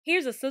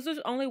Here's a scissors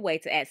only way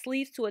to add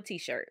sleeves to a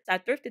t-shirt. So I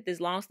thrifted this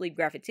long sleeve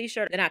graphic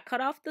t-shirt, then I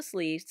cut off the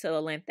sleeves to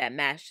the length that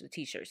matched the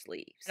t-shirt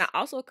sleeves. And I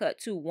also cut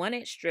two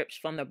 1-inch strips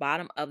from the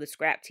bottom of the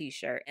scrap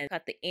t-shirt and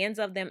cut the ends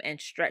of them and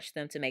stretched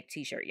them to make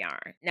t-shirt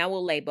yarn. Now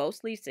we'll lay both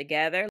sleeves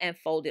together and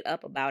fold it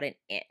up about an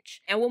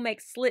inch. And we'll make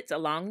slits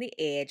along the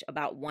edge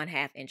about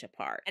 1/2 inch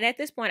apart. And at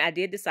this point I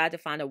did decide to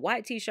find a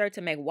white t-shirt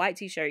to make white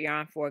t-shirt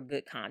yarn for a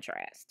good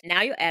contrast.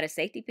 Now you'll add a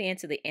safety pin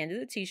to the end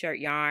of the t-shirt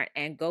yarn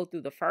and go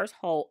through the first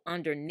hole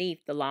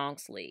underneath the long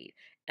sleeve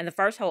and the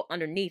first hole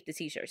underneath the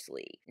t-shirt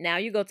sleeve. Now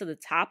you go to the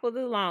top of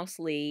the long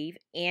sleeve,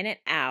 in and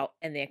out,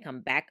 and then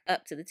come back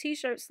up to the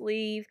t-shirt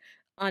sleeve,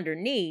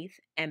 underneath,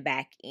 and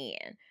back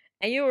in.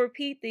 And you'll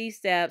repeat these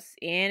steps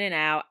in and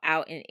out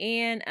and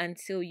in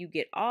until you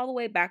get all the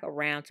way back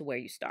around to where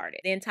you started.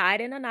 Then tie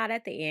it in a knot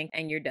at the end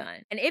and you're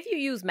done. And if you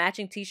use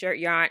matching t-shirt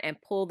yarn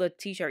and pull the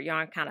t-shirt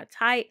yarn kind of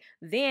tight,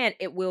 then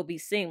it will be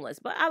seamless.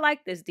 But I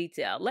like this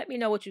detail. Let me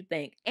know what you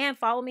think and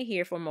follow me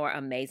here for more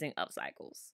amazing upcycles.